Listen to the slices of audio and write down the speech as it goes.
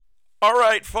All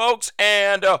right, folks,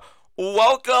 and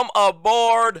welcome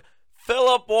aboard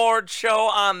Philip Ward Show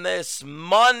on this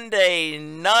Monday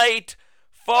night.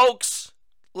 Folks,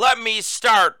 let me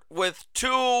start with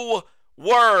two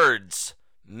words: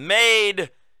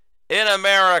 made in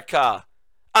America.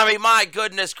 I mean, my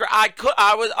goodness, I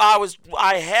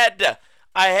had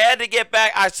to get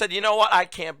back. I said, you know what? I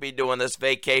can't be doing this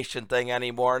vacation thing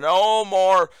anymore. No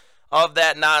more of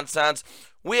that nonsense.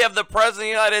 We have the President of the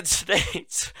United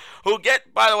States who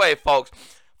by the way, folks,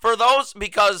 for those,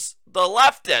 because the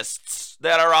leftists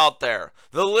that are out there,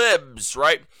 the libs,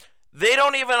 right? They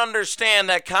don't even understand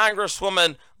that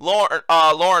Congresswoman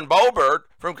Lauren Boebert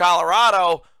from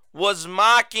Colorado was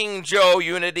mocking Joe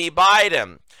Unity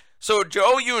Biden. So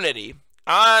Joe Unity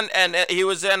and he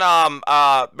was in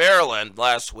Maryland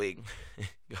last week.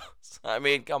 I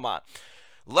mean, come on.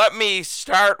 Let me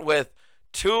start with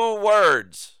two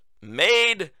words: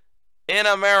 made in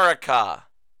America.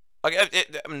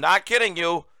 I'm not kidding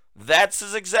you. That's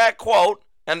his exact quote.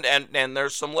 And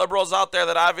there's some liberals out there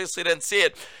that obviously didn't see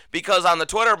it, because on the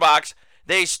Twitter box,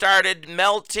 they started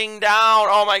melting down.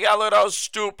 Oh my God, look how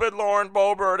stupid Lauren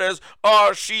Boebert is.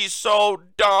 Oh, she's so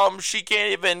dumb. She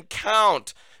can't even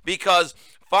count. Because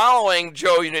following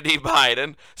Joe Unity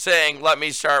Biden saying, let me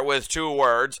start with two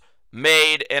words: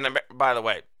 made in America. By the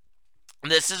way,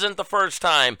 this isn't the first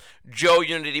time Joe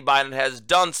Unity Biden has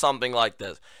done something like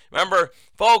this. Remember,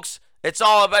 folks, it's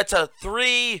a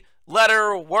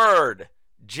three-letter word.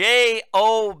 Jobs.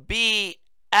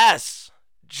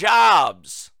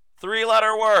 Jobs.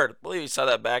 Three-letter word. I believe he said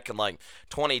that back in like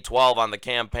 2012 on the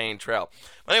campaign trail.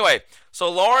 Anyway, so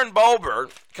Lauren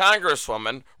Boebert,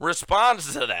 Congresswoman,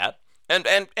 responds to that and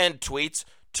tweets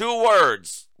two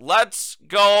words: let's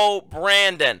go,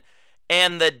 Brandon.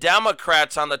 And the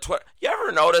Democrats on the Twitter, you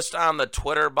ever noticed on the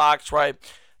Twitter box, right?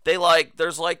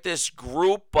 There's like this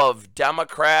group of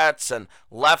Democrats and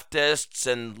leftists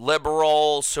and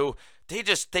liberals who they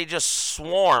just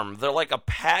swarm. They're like a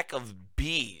pack of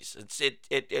bees.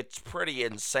 It's pretty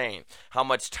insane how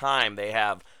much time they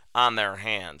have on their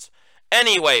hands.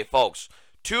 Anyway, folks,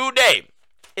 today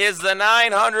is the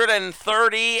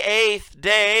 938th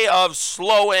day of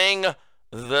slowing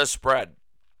the spread.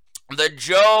 The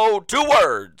Joe, two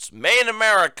words, made in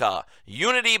America,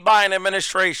 Unity Biden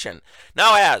administration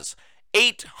now has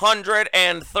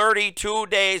 832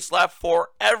 days left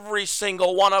for every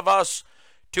single one of us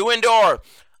to endure.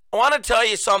 I want to tell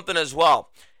you something as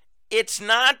well. It's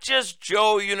not just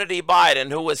Joe Unity Biden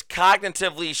who is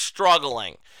cognitively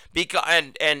struggling.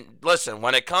 And listen,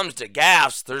 when it comes to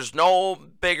gas, there's no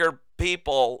bigger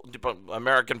people,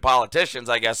 American politicians,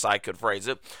 I guess I could phrase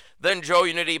it, than Joe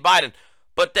Unity Biden.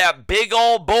 But that big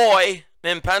old boy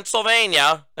in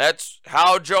Pennsylvania, that's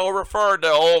how Joe referred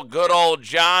to good old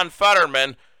John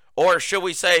Fetterman, or should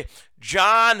we say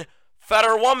John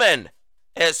Fetterwoman,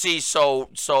 as he so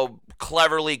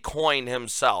cleverly coined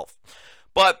himself.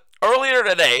 But earlier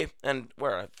today, and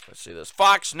let's see this,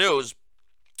 Fox News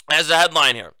has a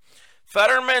headline here: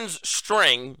 Fetterman's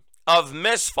string of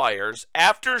misfires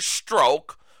after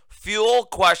stroke fuel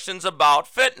questions about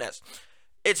fitness.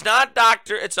 It's not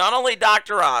only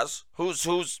Dr. Oz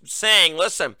who's saying,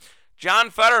 listen, John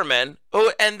Fetterman,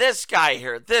 and this guy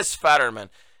here, this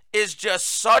Fetterman, is just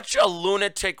such a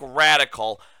lunatic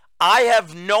radical. I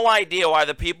have no idea why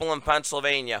the people in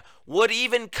Pennsylvania would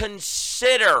even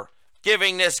consider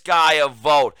giving this guy a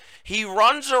vote. He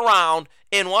runs around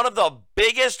in one of the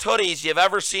biggest hoodies you've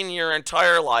ever seen in your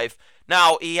entire life.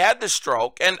 Now, he had the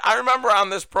stroke, and I remember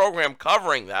on this program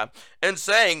covering that and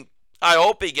saying, I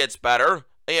hope he gets better.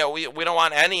 We don't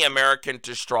want any American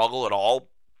to struggle at all.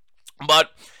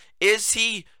 But is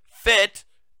he fit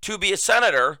to be a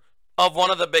senator of one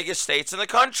of the biggest states in the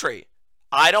country?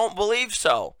 I don't believe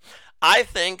so. I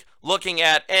think looking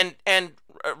at, and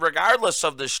regardless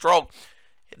of the stroke,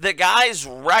 the guy's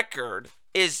record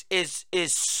is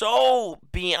so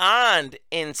beyond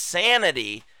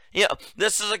insanity.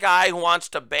 This is a guy who wants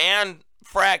to ban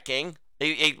fracking.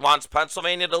 He wants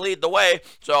Pennsylvania to lead the way,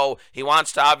 so he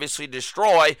wants to obviously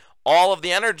destroy all of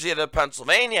the energy that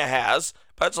Pennsylvania has.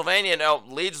 Pennsylvania now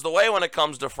leads the way when it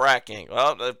comes to fracking.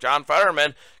 Well, if John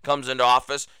Fetterman comes into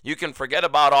office, you can forget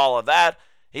about all of that.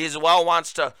 He as well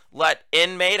wants to let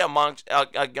inmate wants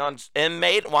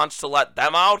to let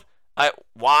them out.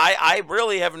 Why? I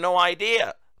really have no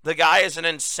idea. The guy is an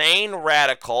insane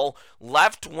radical,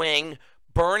 left-wing,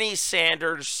 Bernie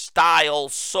Sanders style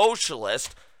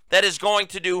socialist that is going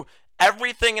to do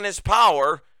everything in his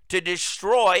power to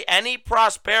destroy any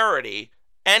prosperity,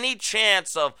 any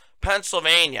chance of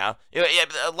Pennsylvania,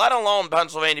 let alone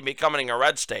Pennsylvania becoming a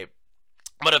red state.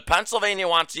 But if Pennsylvania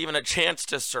wants even a chance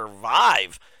to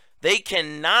survive, They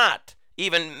cannot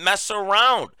even mess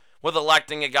around with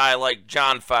electing a guy like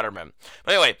John Fetterman.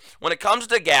 But anyway, when it comes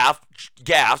to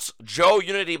gaffes, Joe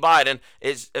Unity Biden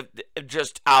is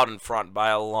just out in front by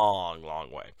a long,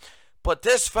 long way. But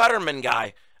this Fetterman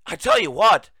guy, I tell you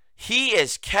what, he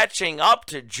is catching up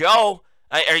to Joe.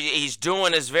 He's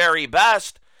doing his very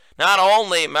best. Not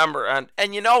only, remember,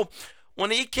 and you know, when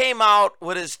he came out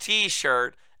with his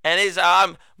T-shirt and his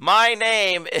my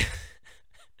name,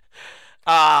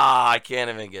 I can't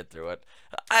even get through it.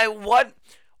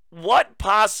 What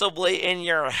possibly in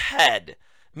your head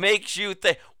makes you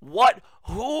think,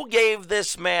 who gave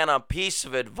this man a piece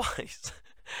of advice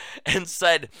and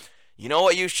said, you know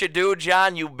what you should do,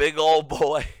 John, you big old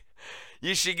boy?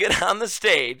 You should get on the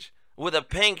stage with a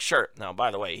pink shirt. Now,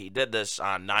 by the way, he did this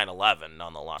on 9/11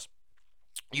 nonetheless.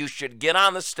 You should get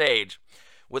on the stage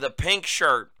with a pink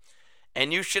shirt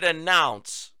and you should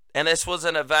announce, and this was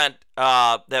an event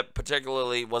that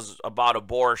particularly was about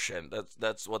abortion.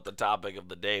 That's what the topic of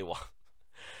the day was.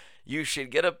 You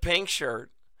should get a pink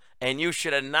shirt, and you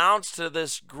should announce to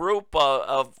this group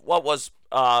of what was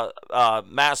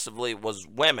massively was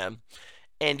women,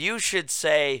 and you should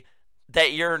say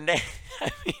that your name.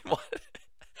 I mean, what?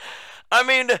 I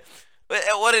mean,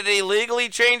 what, did he legally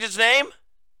change his name?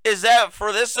 Is that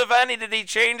for this event? Did he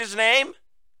change his name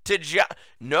to John?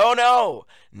 No,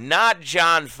 not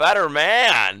John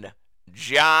Fetterman.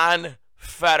 John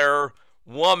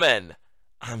Fetterwoman.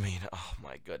 I mean, oh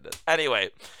my goodness.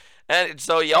 Anyway, and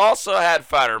so you also had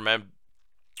Fetterman,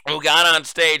 who got on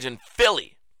stage in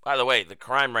Philly. By the way, the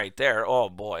crime rate there. Oh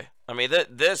boy. I mean,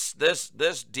 this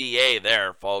DA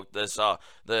there, folks.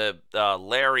 The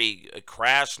Larry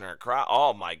Krasner.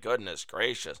 Oh my goodness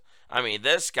gracious. I mean,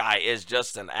 this guy is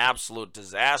just an absolute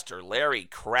disaster. Larry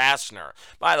Krasner.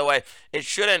 By the way, it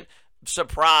shouldn't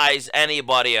surprise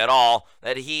anybody at all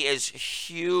that he is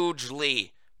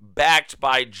hugely backed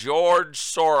by George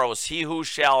Soros, he who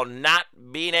shall not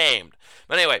be named.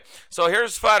 But anyway, so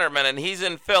here's Fetterman, and he's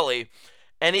in Philly,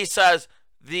 and he says,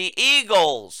 the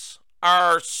Eagles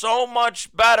are so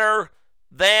much better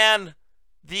than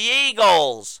the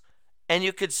Eagles. And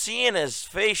you could see in his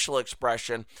facial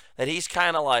expression that he's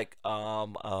kind of like,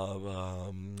 what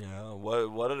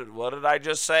did I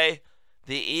just say?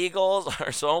 The Eagles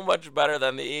are so much better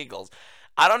than the Eagles.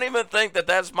 I don't even think that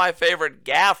that's my favorite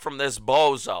gaffe from this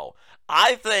bozo.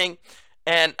 I think,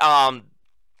 and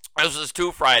this was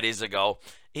 2 Fridays ago,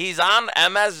 he's on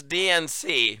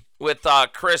MSDNC with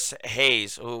Chris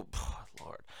Hayes, who,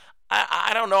 Lord,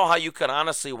 I don't know how you could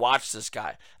honestly watch this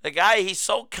guy. The guy, he's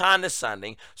so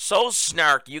condescending, so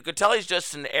snarky. You could tell he's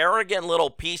just an arrogant little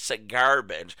piece of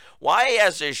garbage. Why he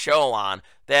has his show on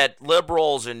that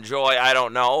liberals enjoy, I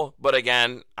don't know. But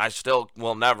again, I still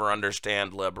will never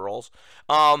understand liberals.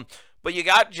 But you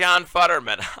got John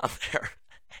Fetterman on there.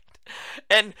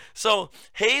 And so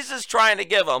Hayes is trying to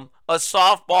give him a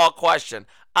softball question.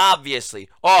 Obviously.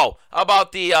 Oh, how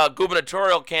about the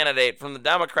gubernatorial candidate from the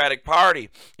Democratic Party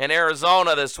in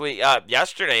Arizona this week?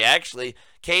 Yesterday, actually,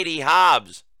 Katie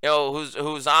Hobbs,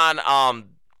 who's on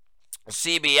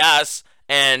CBS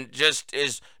and just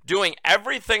is doing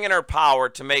everything in her power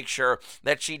to make sure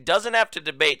that she doesn't have to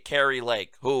debate Kari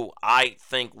Lake, who I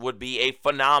think would be a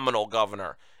phenomenal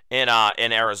governor in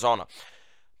Arizona.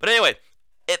 But anyway,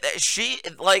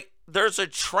 there's a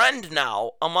trend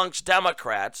now amongst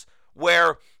Democrats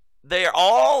where they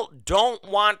all don't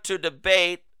want to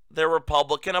debate their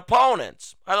Republican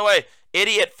opponents. By the way,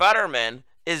 idiot Fetterman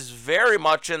is very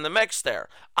much in the mix there.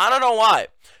 I don't know why.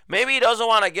 Maybe he doesn't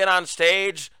want to get on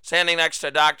stage standing next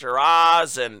to Dr.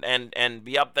 Oz and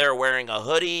be up there wearing a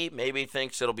hoodie. Maybe he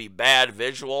thinks it'll be bad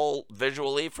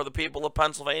visually for the people of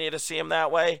Pennsylvania to see him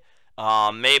that way.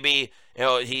 Maybe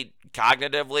he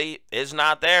cognitively is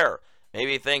not there.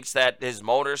 Maybe he thinks that his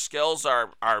motor skills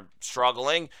are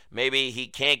struggling. Maybe he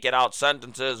can't get out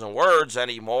sentences and words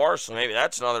anymore, so maybe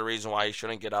that's another reason why he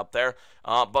shouldn't get up there.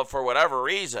 But for whatever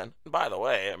reason, by the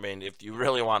way, I mean, if you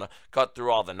really want to cut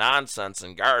through all the nonsense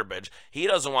and garbage, he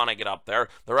doesn't want to get up there.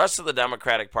 The rest of the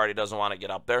Democratic Party doesn't want to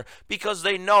get up there because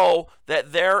they know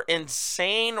that their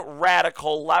insane,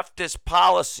 radical leftist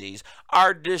policies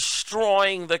are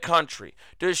destroying the country,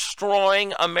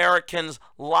 destroying Americans'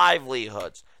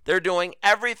 livelihoods. They're doing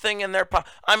everything in their power.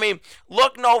 I mean,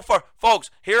 look folks,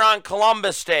 here on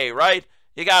Columbus Day, right?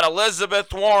 You got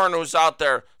Elizabeth Warren who's out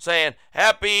there saying,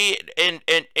 Happy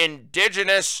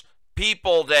Indigenous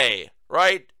People Day,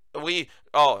 right?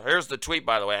 Here's the tweet,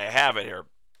 by the way. I have it here.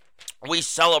 We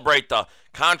celebrate the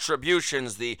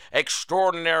contributions, the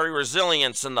extraordinary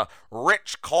resilience, and the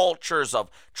rich cultures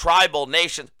of tribal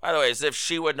nations. By the way, as if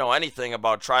she would know anything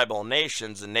about tribal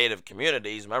nations and native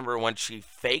communities. Remember when she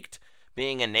faked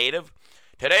being a native.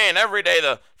 Today and every day,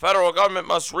 the federal government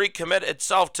must recommit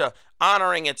itself to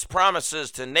honoring its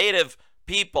promises to native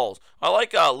peoples. I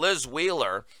like Liz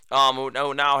Wheeler,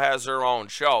 who now has her own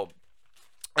show,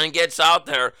 and gets out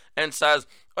there and says,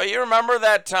 oh, you remember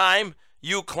that time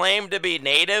you claimed to be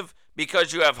native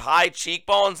because you have high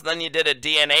cheekbones, then you did a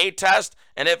DNA test,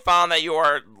 and it found that you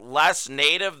are less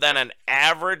native than an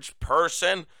average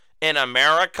person in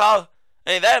America?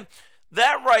 I mean,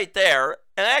 that right there,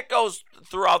 and that goes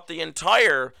throughout the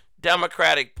entire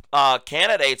Democratic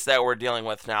candidates that we're dealing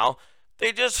with now.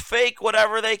 They just fake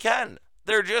whatever they can.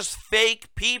 They're just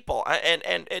fake people.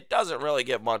 And it doesn't really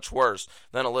get much worse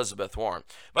than Elizabeth Warren.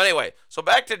 But anyway, so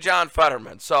back to John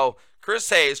Fetterman. So Chris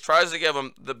Hayes tries to give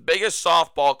him the biggest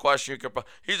softball question you could.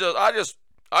 He says, I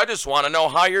just want to know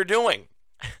how you're doing.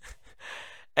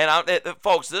 And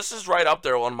folks, this is right up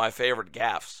there, one of my favorite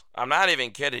gaffes. I'm not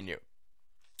even kidding you.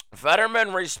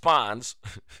 Fetterman responds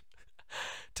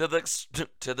to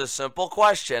the simple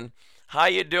question, how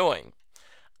you doing?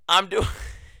 I'm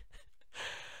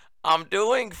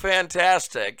doing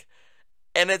fantastic,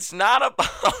 and it's not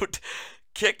about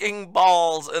kicking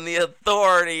balls in the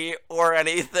authority or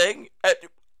anything.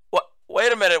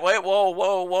 Wait a minute.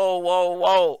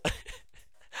 Whoa.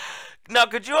 Now,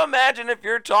 could you imagine if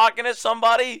you're talking to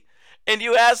somebody and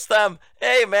you ask them,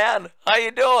 hey, man, how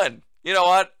you doing? You know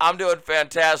what? I'm doing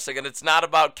fantastic, and it's not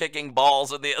about kicking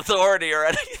balls in the authority or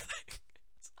anything.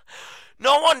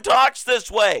 No one talks this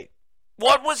way.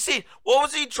 What was he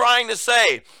trying to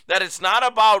say? That it's not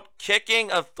about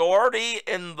kicking authority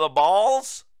in the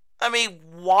balls? I mean,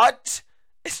 what?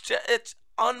 It's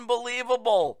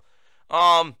unbelievable.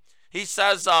 He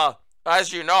says,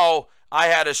 as you know, I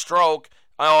had a stroke.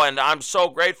 Oh, and I'm so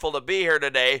grateful to be here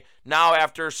today. Now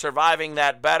after surviving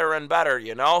that better and better,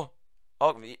 you know?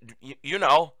 Oh, you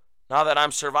know, now that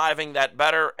I'm surviving that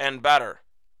better and better.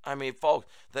 I mean, folks,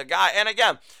 the guy, and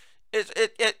again,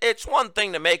 it's one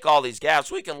thing to make all these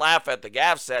gaffes. We can laugh at the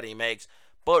gaffes that he makes,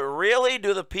 but really,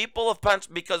 do the people of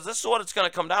Pennsylvania, because this is what it's going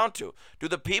to come down to, do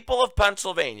the people of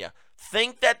Pennsylvania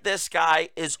think that this guy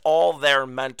is all there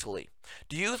mentally?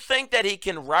 Do you think that he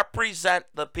can represent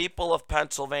the people of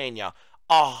Pennsylvania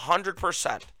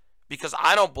 100%? Because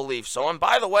I don't believe so. And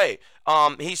by the way,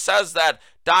 he says that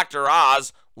Dr.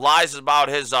 Oz lies about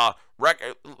his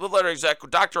record.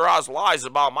 Dr. Oz lies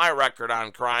about my record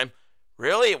on crime.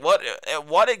 Really?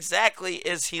 What exactly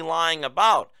is he lying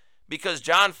about? Because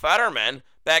John Fetterman,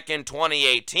 back in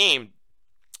 2018,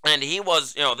 and he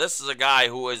was, this is a guy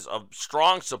who is a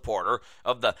strong supporter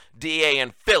of the DA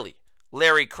in Philly,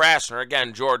 Larry Krasner,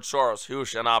 again, George Soros, who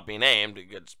shall not be named, he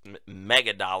gets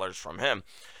mega dollars from him.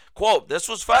 Quote, this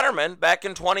was Fetterman back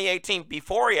in 2018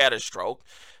 before he had his stroke.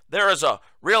 There is a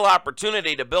real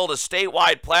opportunity to build a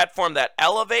statewide platform that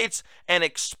elevates and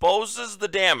exposes the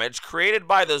damage created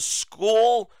by the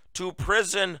school to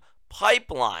prison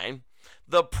pipeline,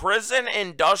 the prison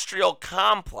industrial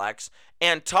complex,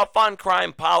 and tough on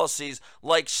crime policies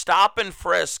like stop and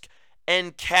frisk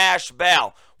and cash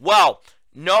bail. Well,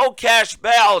 no cash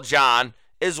bail, John,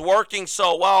 is working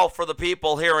so well for the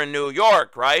people here in New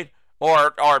York, right?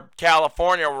 Or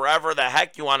California, wherever the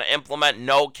heck you want to implement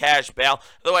no cash bail.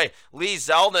 By the way, Lee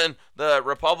Zeldin, the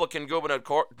Republican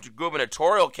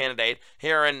gubernatorial candidate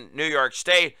here in New York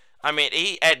State, I mean,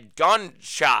 he had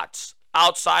gunshots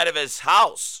outside of his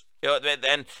house.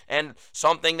 And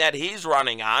something that he's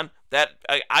running on, that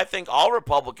I think all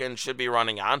Republicans should be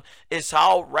running on, is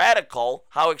how radical,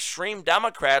 how extreme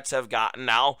Democrats have gotten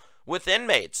now with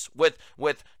inmates, with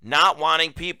not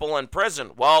wanting people in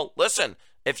prison. Well, listen,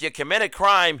 if you commit a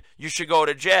crime, you should go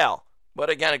to jail. But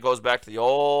again, it goes back to the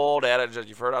old adage that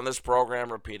you've heard on this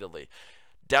program repeatedly.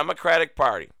 Democratic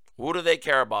Party, who do they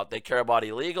care about? They care about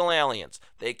illegal aliens.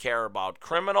 They care about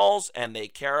criminals, and they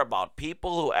care about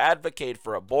people who advocate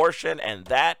for abortion, and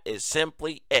that is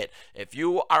simply it. If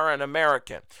you are an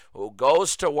American who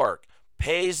goes to work,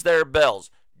 pays their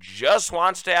bills, just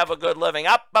wants to have a good living,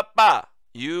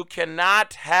 you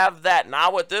cannot have that.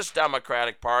 Not with this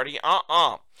Democratic Party.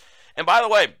 And by the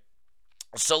way,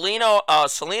 Selena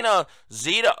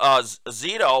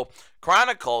Zito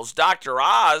chronicles Dr.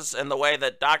 Oz and the way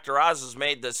that Dr. Oz has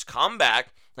made this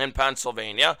comeback in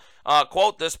Pennsylvania.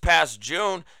 Quote, this past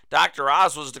June, Dr.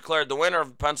 Oz was declared the winner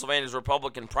of Pennsylvania's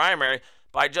Republican primary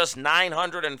by just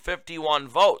 951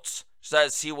 votes.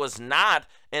 Says he was not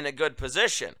in a good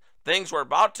position. Things were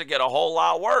about to get a whole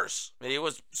lot worse. He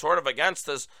was sort of against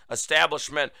this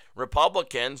establishment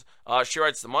Republicans. She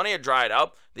writes, the money had dried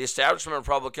up. The establishment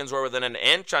Republicans were within an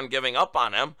inch on giving up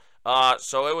on him.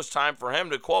 So it was time for him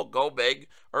to, quote, go big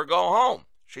or go home.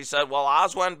 She said, well,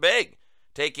 Oz went big.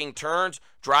 taking turns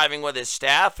driving with his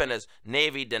staff and his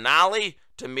Navy Denali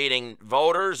to meeting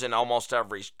voters in almost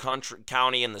every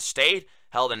county in the state.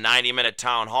 Held a 90-minute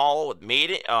town hall with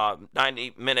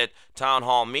 90-minute town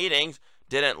hall meetings.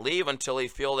 Didn't leave until he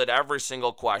fielded every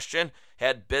single question.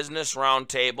 Had business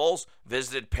roundtables,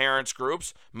 visited parents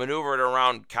groups, maneuvered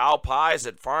around cow pies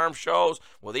at farm shows.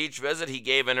 With each visit, he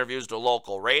gave interviews to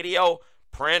local radio,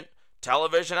 print,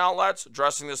 television outlets,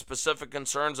 addressing the specific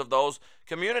concerns of those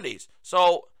communities.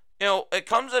 So, it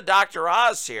comes to Dr.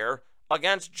 Oz here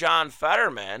against John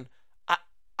Fetterman.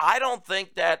 I don't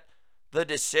think that the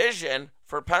decision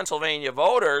for Pennsylvania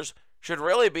voters should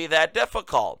really be that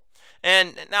difficult.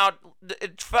 And now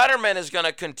Fetterman is going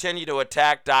to continue to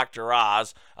attack Dr.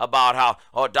 Oz about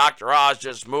how, Dr. Oz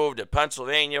just moved to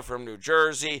Pennsylvania from New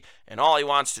Jersey and all he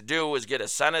wants to do is get a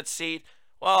Senate seat.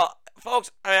 Well,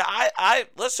 folks, I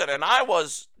listen, and I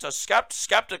was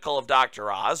skeptical of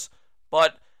Dr. Oz,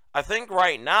 but I think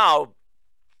right now,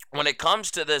 when it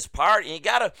comes to this party,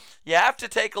 you have to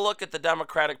take a look at the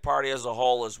Democratic Party as a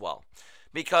whole as well.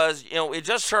 Because, we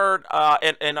just heard,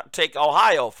 and take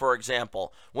Ohio, for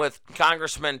example, with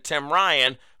Congressman Tim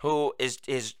Ryan, who is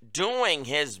doing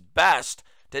his best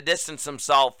to distance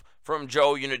himself from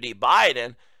Joe Unity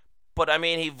Biden. But,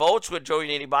 he votes with Joe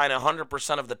Unity Biden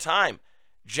 100% of the time.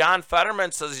 John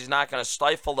Fetterman says he's not going to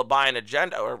stifle the Biden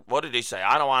agenda. Or what did he say?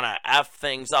 I don't want to F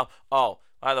things up. Oh,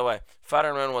 by the way,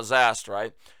 Fetterman was asked,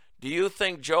 right? Do you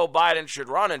think Joe Biden should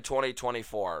run in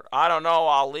 2024? I don't know.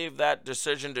 I'll leave that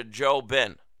decision to Joe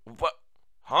Bin. What?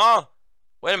 Huh?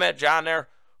 Wait a minute, John there.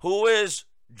 Who is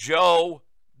Joe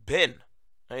Bin?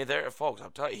 There, folks, I'll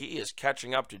tell you, he is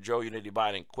catching up to Joe Unity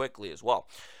Biden quickly as well.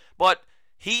 But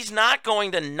he's not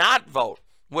going to not vote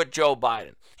with Joe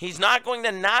Biden. He's not going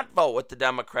to not vote with the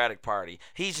Democratic Party.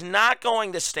 He's not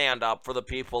going to stand up for the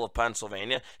people of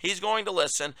Pennsylvania. He's going to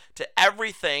listen to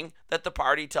everything that the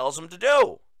party tells him to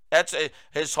do. That's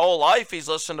his whole life. He's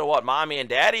listened to what mommy and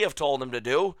daddy have told him to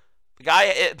do.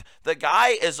 The guy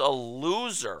is a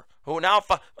loser who now,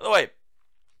 by the way,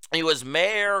 he was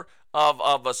mayor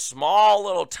of a small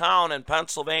little town in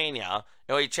Pennsylvania.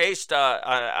 He chased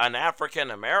an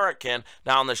African American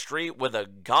down the street with a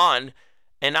gun,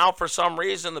 and now for some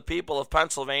reason the people of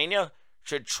Pennsylvania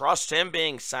should trust him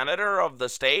being senator of the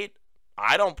state.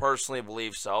 I don't personally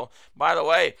believe so. By the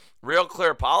way, Real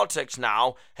Clear Politics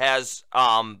now has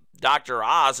Dr.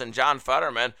 Oz and John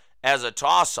Fetterman as a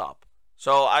toss-up.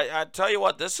 So I tell you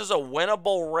what, this is a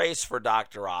winnable race for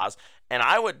Dr. Oz, and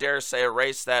I would dare say a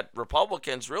race that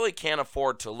Republicans really can't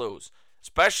afford to lose,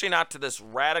 especially not to this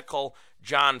radical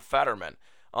John Fetterman.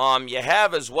 You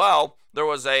have as well, there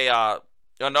was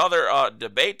another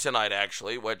debate tonight,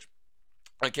 actually, which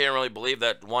I can't really believe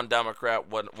that one Democrat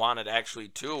wanted actually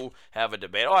to have a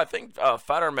debate. I think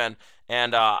Fetterman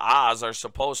and Oz are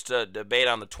supposed to debate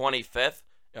on the 25th.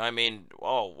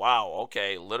 Oh, wow,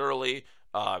 okay, literally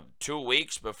 2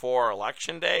 weeks before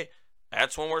Election Day.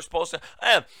 That's when we're supposed to.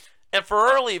 And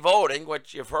for early voting,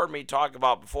 which you've heard me talk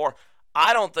about before,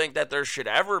 I don't think that there should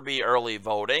ever be early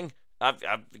voting.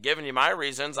 I've given you my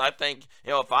reasons. I think,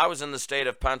 if I was in the state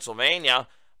of Pennsylvania,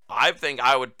 I think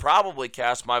I would probably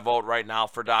cast my vote right now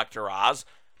for Dr. Oz.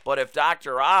 But if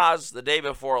Dr. Oz, the day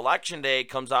before Election Day,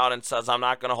 comes out and says, I'm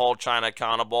not going to hold China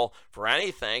accountable for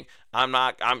anything,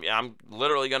 I'm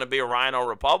literally going to be a rhino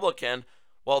Republican,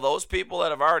 well, those people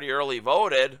that have already early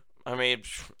voted,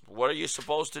 what are you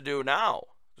supposed to do now?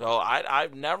 So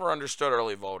I've never understood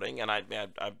early voting, and I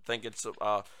think it's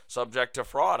subject to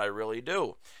fraud. I really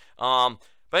do. But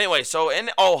anyway, so in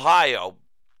Ohio,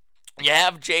 you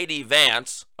have J.D.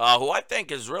 Vance, who I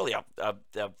think is really a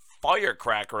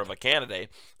firecracker of a candidate,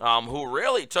 who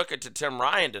really took it to Tim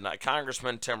Ryan tonight,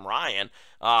 Congressman Tim Ryan.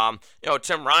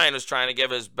 Tim Ryan was trying to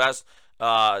give his best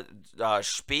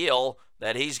spiel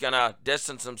that he's going to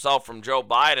distance himself from Joe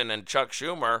Biden and Chuck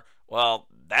Schumer. Well,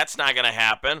 that's not going to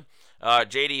happen.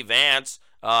 J.D. Vance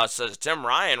says Tim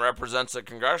Ryan represents a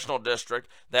congressional district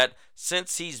that,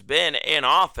 since he's been in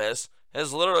office,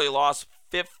 has literally lost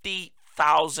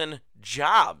 50,000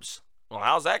 jobs. Well,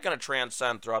 how's that going to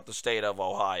transcend throughout the state of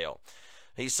Ohio?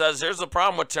 He says, here's the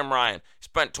problem with Tim Ryan. He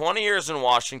spent 20 years in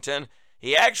Washington.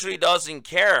 He actually doesn't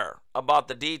care about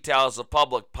the details of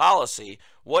public policy.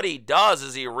 What he does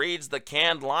is he reads the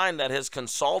canned line that his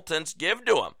consultants give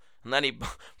to him. And then he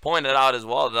pointed out as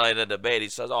well tonight in the debate, he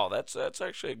says, that's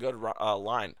actually a good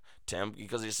line, Tim,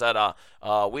 because he said,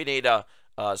 we need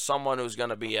someone who's going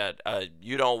to be a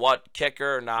you-know-what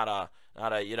kicker, not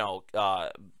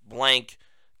a blank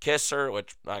kisser,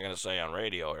 which I'm not going to say on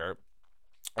radio here.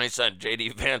 And he said, J.D.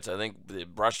 Vance, I think they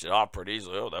brushed it off pretty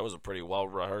easily. Oh, that was a pretty well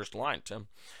rehearsed line, Tim.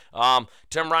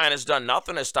 Tim Ryan has done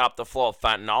nothing to stop the flow of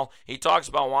fentanyl. He talks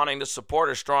about wanting to support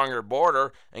a stronger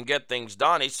border and get things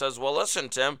done. He says, well, listen,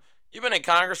 Tim, you've been in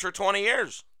Congress for 20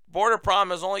 years. Border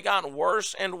problem has only gotten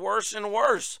worse and worse and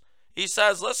worse. He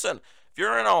says, listen, if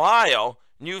you're in Ohio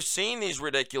and you've seen these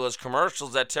ridiculous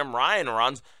commercials that Tim Ryan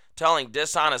runs telling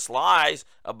dishonest lies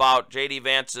about J.D.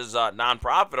 Vance's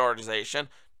nonprofit organization,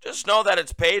 just know that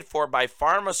it's paid for by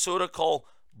pharmaceutical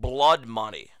blood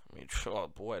money. I mean, oh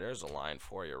boy, there's a line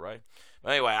for you, right?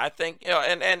 Anyway, I think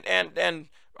and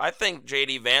I think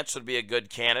J.D. Vance would be a good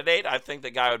candidate. I think the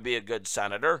guy would be a good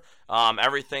senator.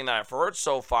 Everything that I've heard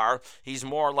so far, he's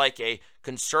more like a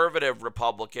conservative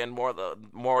Republican, more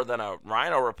than a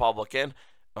rhino Republican.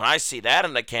 When I see that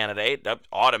in the candidate,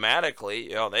 automatically,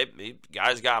 the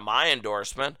guy's got my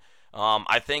endorsement.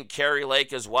 I think Kerry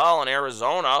Lake as well in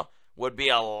Arizona would be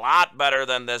a lot better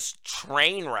than this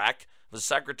train wreck, the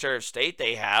Secretary of State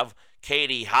they have,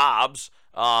 Katie Hobbs.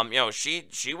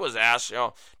 She was asked,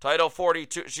 Title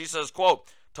 42. She says,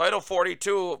 "quote Title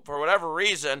 42 for whatever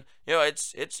reason,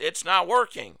 it's not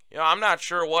working. I'm not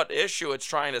sure what issue it's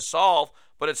trying to solve,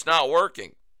 but it's not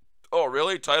working." Oh,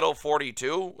 really? Title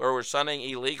 42, where we're sending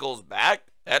illegals back?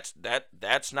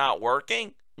 That's not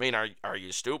working. I mean, are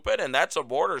you stupid? And that's a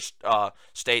border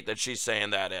state that she's saying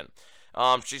that in.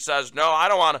 She says, "No, I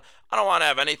don't want to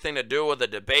have anything to do with the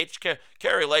debates.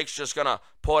 Kerry Lake's just gonna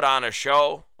put on a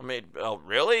show." I mean,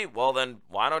 really? Well, then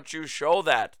why don't you show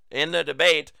that in the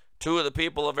debate to the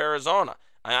people of Arizona?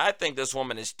 I think this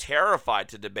woman is terrified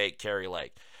to debate Kerry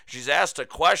Lake. She's asked a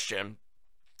question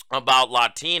about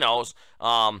Latinos.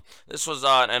 This was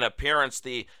an appearance,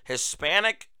 the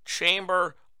Hispanic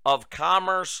Chamber of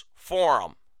Commerce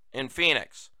Forum in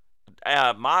Phoenix.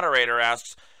 Moderator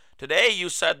asks, "Today you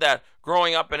said that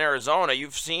growing up in Arizona,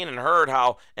 you've seen and heard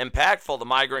how impactful the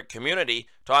migrant community,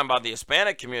 talking about the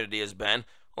Hispanic community, has been.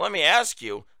 Well, let me ask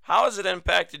you, how has it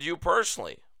impacted you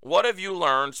personally? What have you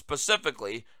learned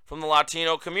specifically from the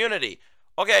Latino community?"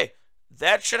 Okay,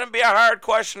 that shouldn't be a hard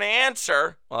question to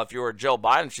answer. Well, if you were Jill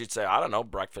Biden, she'd say, I don't know,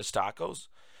 breakfast tacos.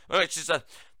 She said,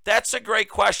 that's a great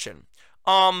question.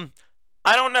 I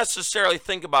don't necessarily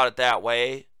think about it that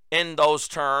way in those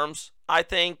terms. I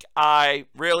think I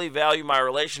really value my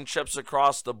relationships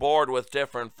across the board with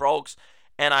different folks,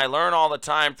 and I learn all the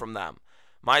time from them.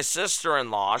 My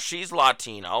sister-in-law, she's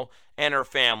Latino, and her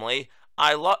family,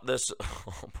 I love this.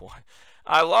 Oh boy,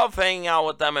 I love hanging out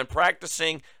with them and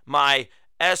practicing my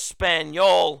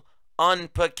Espanol un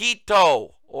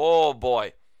poquito. Oh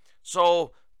boy.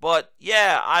 So, but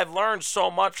yeah, I've learned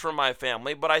so much from my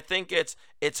family, but I think it's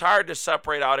hard to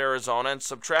separate out Arizona and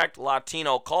subtract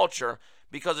Latino culture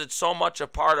because it's so much a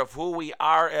part of who we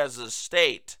are as a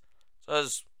state.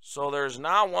 So there's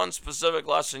not one specific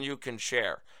lesson you can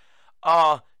share.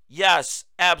 Yes,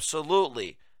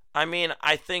 absolutely. I mean,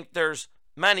 I think there's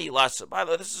many lessons. By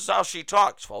the way, this is how she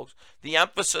talks, folks. The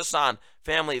emphasis on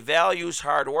family values,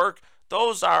 hard work,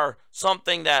 those are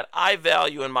something that I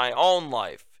value in my own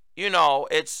life.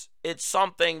 It's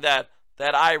something that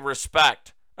I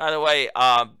respect. By the way,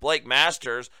 Blake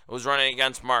Masters, who's running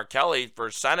against Mark Kelly for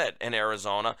Senate in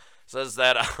Arizona, says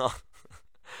that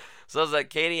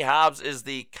Katie Hobbs is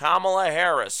the Kamala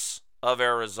Harris of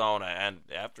Arizona. And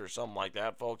after something like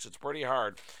that, folks, it's pretty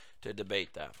hard to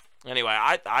debate that. Anyway,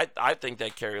 I think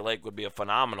that Kerry Lake would be a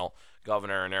phenomenal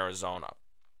governor in Arizona.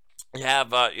 You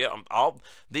have all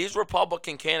these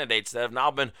Republican candidates that have now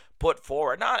been put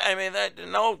forward.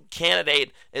 No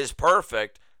candidate is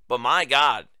perfect, but my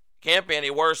God, can't be any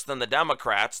worse than the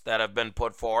Democrats that have been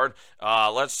put forward.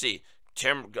 Let's see,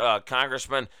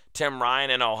 Congressman Tim Ryan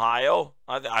in Ohio.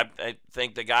 I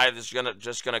think the guy that's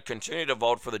just gonna continue to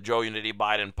vote for the Joe Unity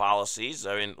Biden policies.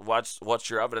 I mean, what's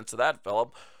your evidence of that,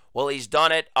 Philip? Well, he's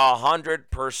done it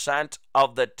 100%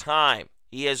 of the time.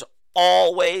 He has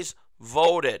always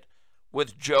voted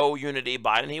with Joe Unity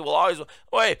Biden. He will always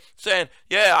saying,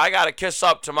 "Yeah, I got to kiss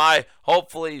up to my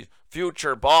hopefully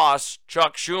future boss,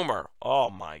 Chuck Schumer." Oh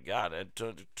my God!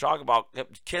 To talk about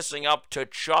kissing up to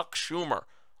Chuck Schumer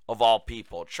of all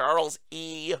people, Charles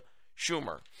E.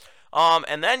 Schumer.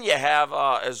 And then you have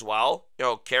as well,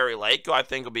 Kerry Lake, who I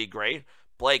think will be great.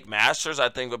 Blake Masters, I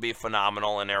think, would be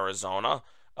phenomenal in Arizona.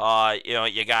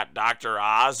 You got Dr.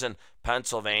 Oz in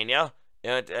Pennsylvania.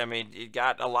 You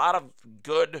got a lot of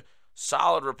good,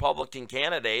 solid Republican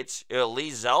candidates.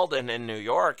 Lee Zeldin in New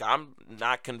York, I'm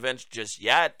not convinced just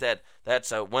yet that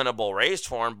that's a winnable race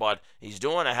for him, but he's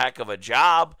doing a heck of a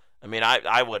job. I mean,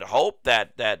 I would hope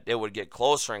that it would get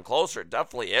closer and closer. It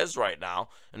definitely is right now.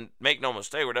 And make no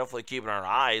mistake, we're definitely keeping our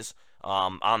eyes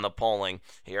on the polling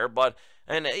here. But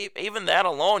And even that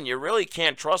alone, you really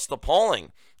can't trust the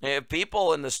polling. If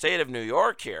people in the state of New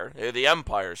York here, the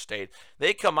Empire State,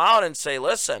 they come out and say,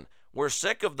 listen, we're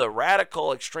sick of the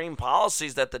radical extreme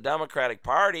policies that the Democratic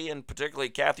Party, and particularly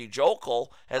Kathy Jokel,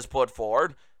 has put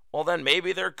forward, well, then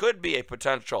maybe there could be a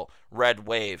potential red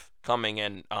wave coming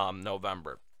in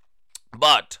November.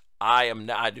 But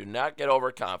I do not get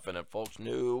overconfident, folks.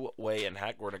 No way in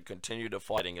heck. We're going to continue to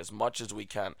fighting as much as we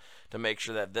can to make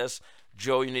sure that this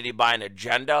Joe Unity Biden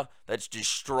agenda that's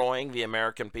destroying the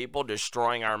American people,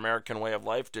 destroying our American way of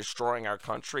life, destroying our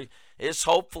country, is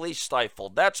hopefully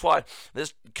stifled. That's why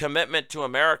this commitment to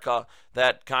America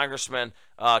that Congressman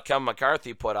Kevin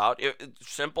McCarthy put out,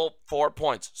 simple 4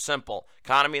 points. Simple.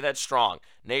 Economy that's strong.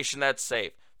 Nation that's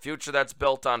safe. Future that's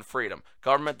built on freedom.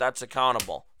 Government that's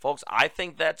accountable. Folks, I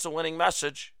think that's a winning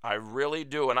message. I really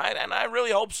do. And I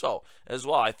really hope so as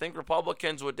well. I think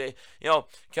Republicans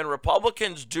can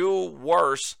Republicans do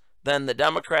worse than the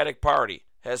Democratic Party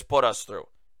has put us through?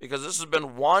 Because this has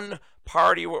been one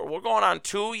party. We're going on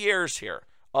 2 years here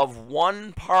of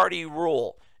one party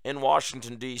rule in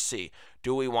Washington, D.C.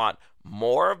 Do we want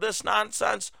more of this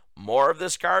nonsense, more of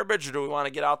this garbage, or do we want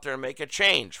to get out there and make a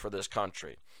change for this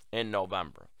country in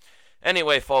November?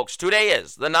 Anyway, folks, today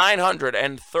is the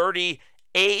 938th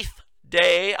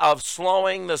day of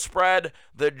slowing the spread.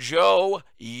 The Joe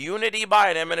Unity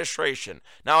Biden administration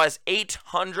now has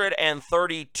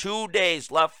 832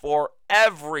 days left for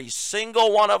every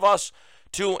single one of us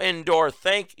to endure.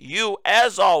 Thank you,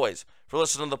 as always, for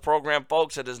listening to the program,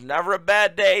 folks. It is never a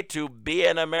bad day to be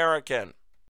an American.